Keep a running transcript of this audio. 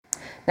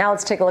Now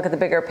let's take a look at the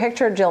bigger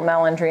picture. Jill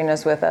Malandrina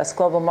is with us,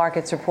 global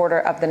markets reporter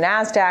of the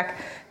NASDAQ.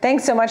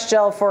 Thanks so much,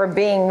 Jill, for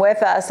being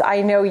with us.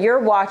 I know you're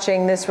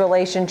watching this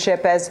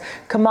relationship as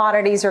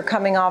commodities are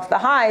coming off the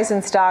highs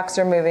and stocks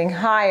are moving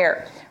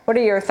higher. What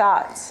are your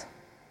thoughts?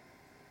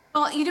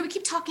 Well, we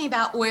keep talking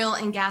about oil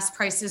and gas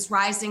prices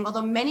rising,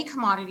 although many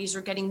commodities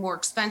are getting more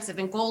expensive,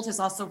 and gold has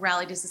also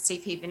rallied as a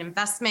safe haven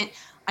investment.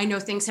 I know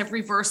things have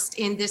reversed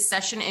in this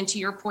session, and to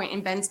your point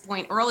and Ben's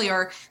point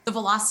earlier, the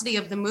velocity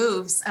of the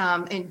moves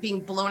and being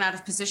blown out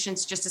of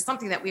positions just is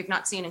something that we have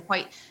not seen in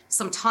quite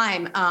some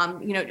time.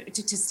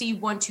 To see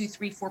 1, 2,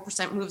 3,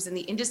 4% moves in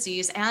the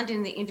indices and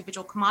in the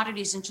individual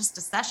commodities in just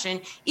a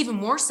session, even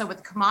more so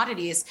with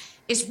commodities,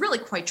 is really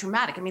quite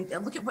dramatic. I mean,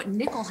 look at what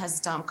nickel has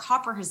done,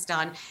 copper has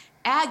done.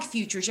 Ag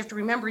futures, you have to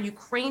remember,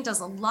 Ukraine does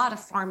a lot of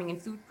farming and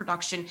food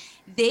production.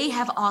 They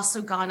have also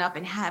gone up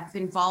and have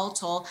been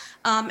volatile.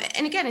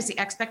 And again, as the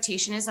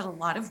expectation is that a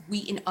lot of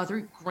wheat and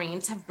other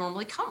grains have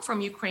normally come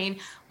from Ukraine,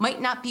 might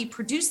not be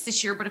produced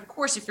this year. But of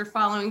course, if you're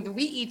following the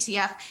wheat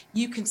ETF,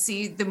 you can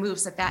see the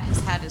moves that has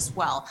had as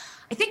well.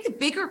 I think the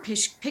bigger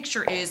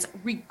picture is,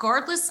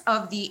 regardless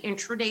of the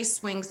intraday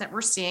swings that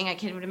we're seeing, I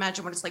can't even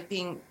imagine what it's like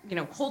being,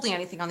 holding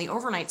anything on the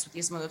overnights with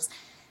these moves.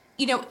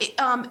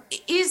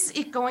 Is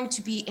it going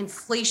to be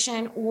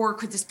inflation, or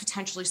could this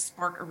potentially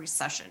spark a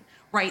recession,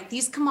 right?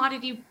 These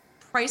commodity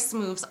price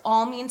moves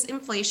all means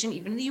inflation,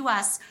 even in the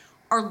U.S.,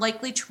 are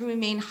likely to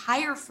remain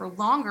higher for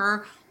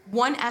longer.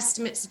 One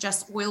estimate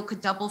suggests oil could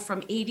double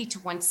from 80 to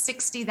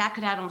 160. That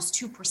could add almost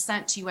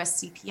 2% to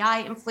U.S.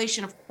 CPI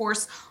inflation. Of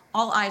course,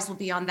 all eyes will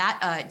be on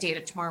that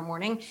data tomorrow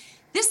morning.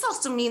 This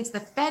also means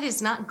the Fed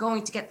is not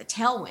going to get the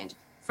tailwind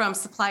from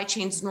supply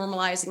chains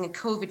normalizing and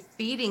COVID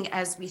fading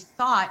as we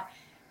thought.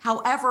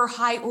 However,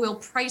 high oil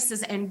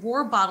prices and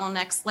war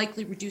bottlenecks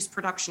likely reduce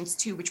productions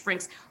too, which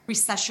brings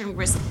recession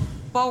risk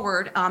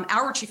forward.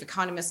 Our chief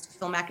economist,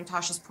 Phil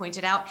McIntosh, has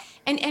pointed out,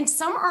 and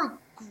some are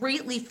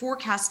greatly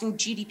forecasting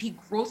GDP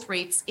growth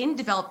rates in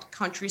developed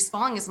countries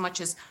falling as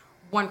much as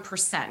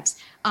 1%.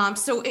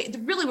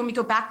 Really, when we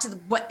go back to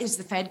what is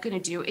the Fed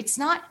going to do, it's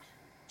not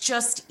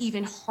just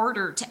even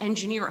harder to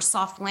engineer a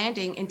soft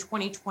landing in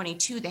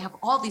 2022. They have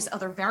all these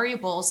other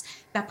variables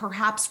that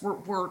perhaps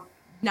were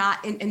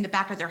not in the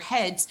back of their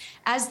heads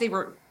as they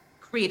were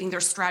creating their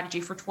strategy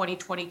for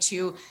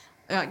 2022,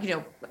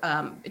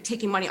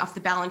 taking money off the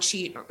balance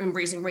sheet and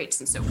raising rates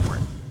and so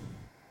forth.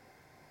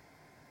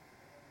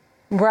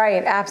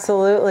 Right,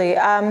 absolutely.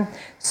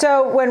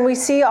 So when we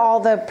see all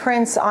the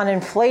prints on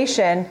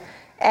inflation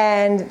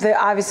and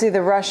obviously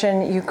the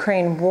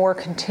Russian-Ukraine war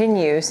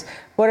continues,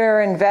 what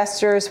are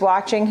investors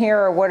watching here,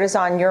 or what is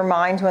on your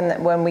mind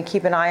when we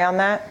keep an eye on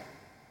that?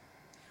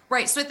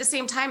 Right. So at the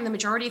same time, the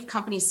majority of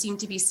companies seem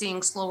to be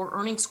seeing slower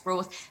earnings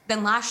growth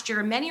than last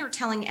year. Many are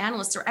telling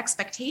analysts their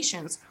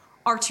expectations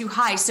are too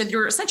high. So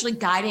they're essentially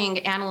guiding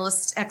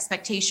analysts'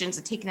 expectations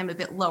and taking them a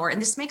bit lower.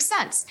 And this makes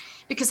sense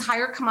because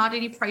higher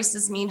commodity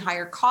prices mean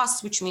higher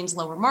costs, which means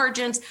lower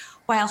margins,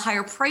 while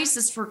higher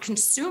prices for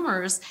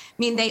consumers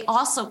mean they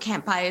also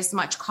can't buy as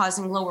much,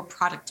 causing lower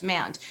product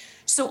demand.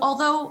 So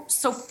although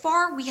so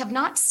far we have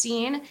not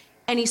seen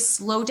any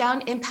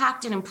slowdown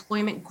impact in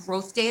employment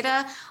growth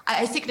data,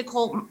 I think,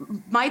 Nicole,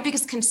 my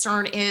biggest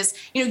concern is,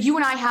 you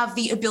and I have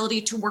the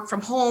ability to work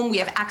from home. We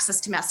have access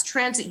to mass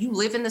transit. You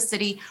live in the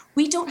city.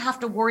 We don't have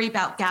to worry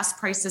about gas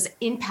prices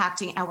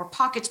impacting our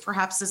pockets,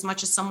 perhaps as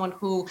much as someone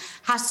who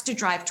has to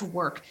drive to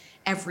work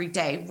every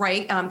day,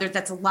 right?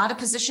 That's a lot of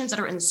positions that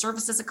are in the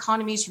services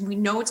economies. We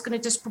know it's going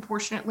to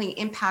disproportionately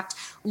impact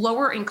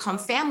lower income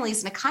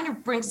families. And it kind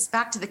of brings us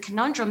back to the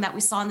conundrum that we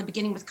saw in the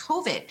beginning with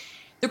COVID.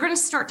 They're going to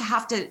start to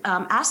have to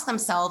ask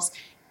themselves,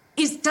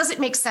 does it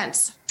make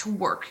sense to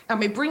work?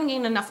 Am I bringing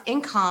in enough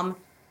income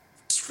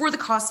for the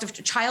cost of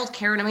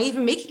childcare? And am I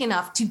even making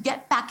enough to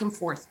get back and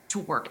forth to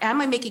work? Am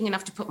I making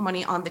enough to put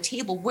money on the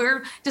table?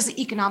 Where does it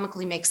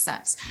economically make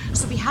sense?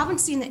 So we haven't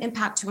seen the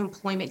impact to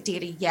employment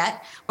data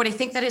yet, but I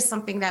think that is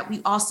something that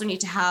we also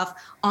need to have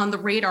on the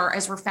radar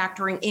as we're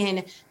factoring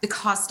in the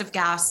cost of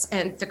gas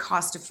and the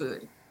cost of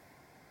food.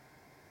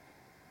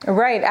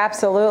 Right,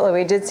 absolutely.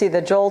 We did see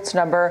the JOLTS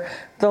number,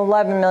 the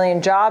 11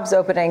 million jobs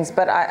openings,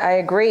 but I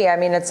agree. I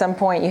mean, at some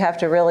point you have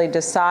to really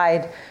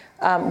decide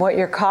what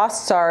your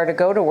costs are to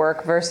go to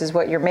work versus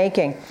what you're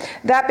making.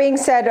 That being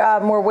said,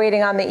 we're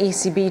waiting on the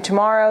ECB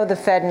tomorrow, the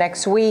Fed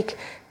next week.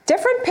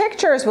 Different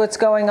pictures, what's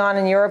going on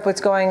in Europe,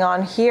 what's going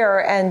on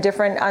here, and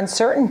different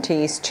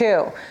uncertainties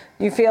too.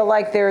 You feel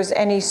like there's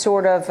any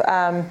sort of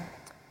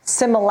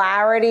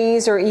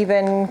similarities or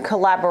even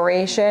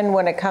collaboration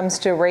when it comes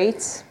to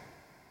rates?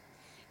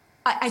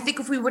 I think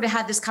if we would have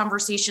had this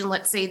conversation,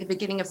 let's say the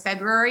beginning of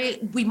February,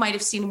 we might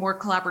have seen a more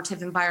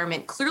collaborative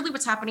environment. Clearly,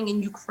 what's happening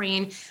in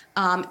Ukraine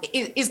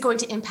is going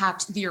to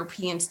impact the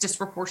Europeans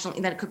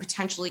disproportionately than it could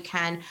potentially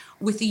can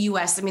with the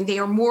U.S. I mean, they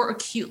are more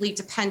acutely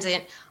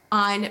dependent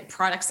on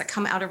products that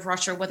come out of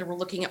Russia, whether we're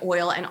looking at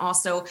oil and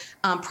also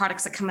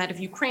products that come out of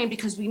Ukraine,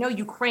 because we know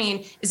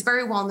Ukraine is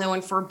very well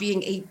known for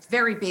being a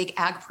very big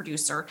ag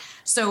producer.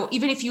 So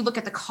even if you look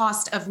at the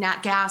cost of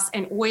nat gas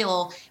and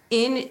oil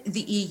in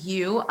the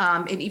EU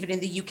and even in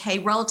the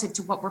UK relative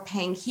to what we're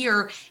paying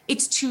here,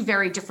 it's two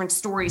very different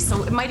stories.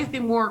 So it might have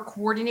been more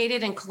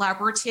coordinated and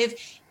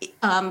collaborative,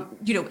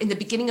 in the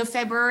beginning of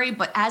February,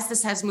 but as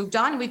this has moved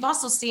on, we've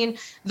also seen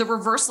the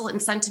reversal in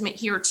sentiment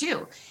here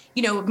too.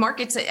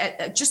 Markets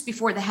just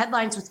before the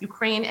headlines with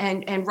Ukraine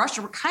and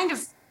Russia were kind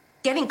of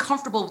getting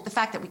comfortable with the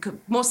fact that we could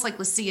most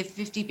likely see a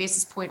 50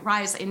 basis point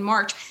rise in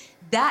March.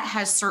 That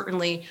has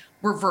certainly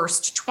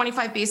reversed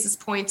 25 basis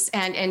points.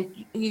 And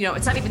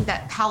it's not even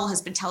that Powell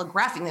has been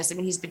telegraphing this. I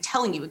mean, he's been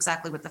telling you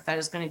exactly what the Fed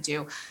is going to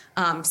do.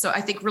 So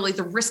I think really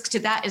the risk to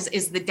that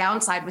is the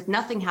downside with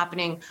nothing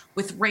happening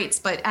with rates.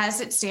 But as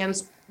it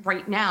stands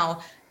right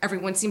now,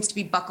 everyone seems to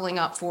be buckling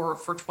up for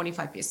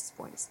 25 basis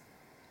points.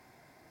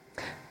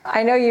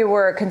 I know you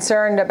were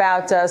concerned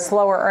about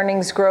slower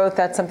earnings growth.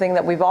 That's something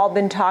that we've all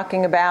been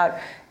talking about.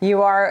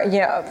 You are,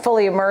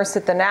 fully immersed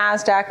at the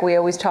NASDAQ. We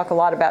always talk a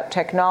lot about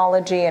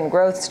technology and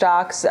growth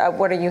stocks.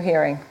 What are you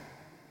hearing?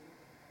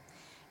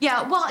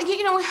 Yeah, well,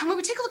 when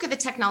we take a look at the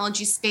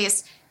technology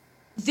space,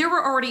 there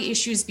were already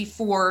issues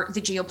before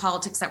the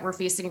geopolitics that we're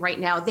facing right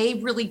now. They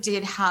really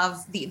did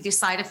have the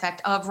side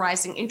effect of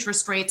rising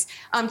interest rates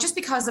just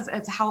because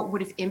of how it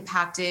would have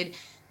impacted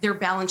their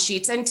balance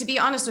sheets. And to be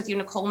honest with you,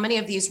 Nicole, many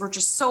of these were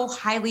just so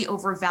highly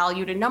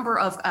overvalued. A number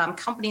of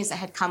companies that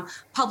had come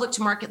public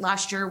to market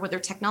last year, whether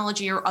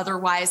technology or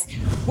otherwise,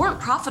 weren't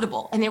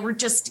profitable. And they were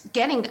just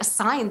getting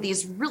assigned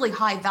these really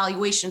high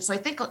valuations. So I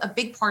think a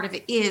big part of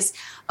it is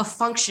a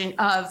function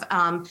of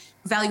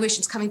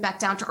valuations coming back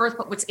down to earth.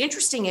 But what's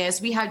interesting is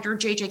we had your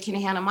JJ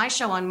Kinahan on my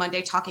show on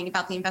Monday talking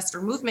about the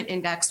Investor Movement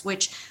Index,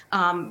 which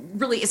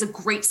really is a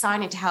great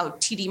sign into how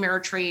TD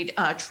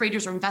Ameritrade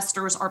traders or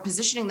investors are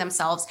positioning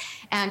themselves.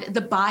 And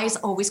the buys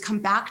always come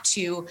back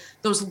to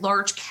those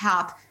large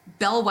cap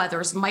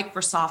bellwethers,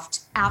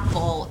 Microsoft,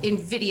 Apple,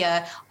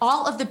 NVIDIA,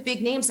 all of the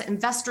big names that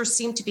investors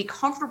seem to be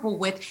comfortable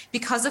with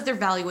because of their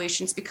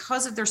valuations,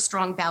 because of their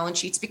strong balance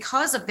sheets,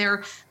 because of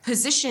their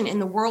position in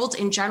the world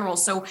in general.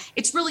 So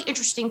it's really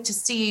interesting to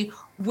see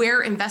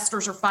where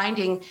investors are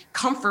finding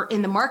comfort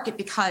in the market,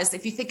 because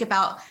if you think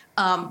about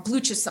blue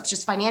chips such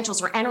as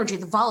financials or energy,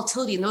 the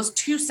volatility in those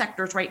two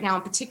sectors right now,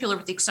 in particular,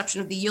 with the exception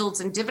of the yields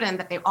and dividend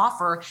that they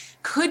offer,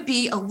 could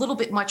be a little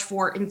bit much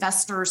for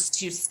investors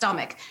to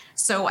stomach.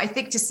 So I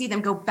think to see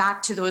them go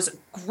back to those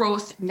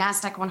growth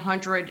NASDAQ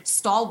 100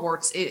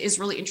 stalwarts is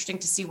really interesting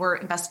to see where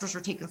investors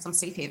are taking some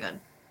safe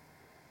haven.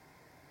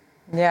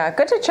 Yeah,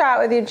 good to chat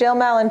with you, Jill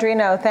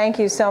Malandrino. Thank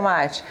you so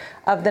much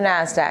of the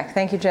NASDAQ.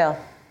 Thank you, Jill.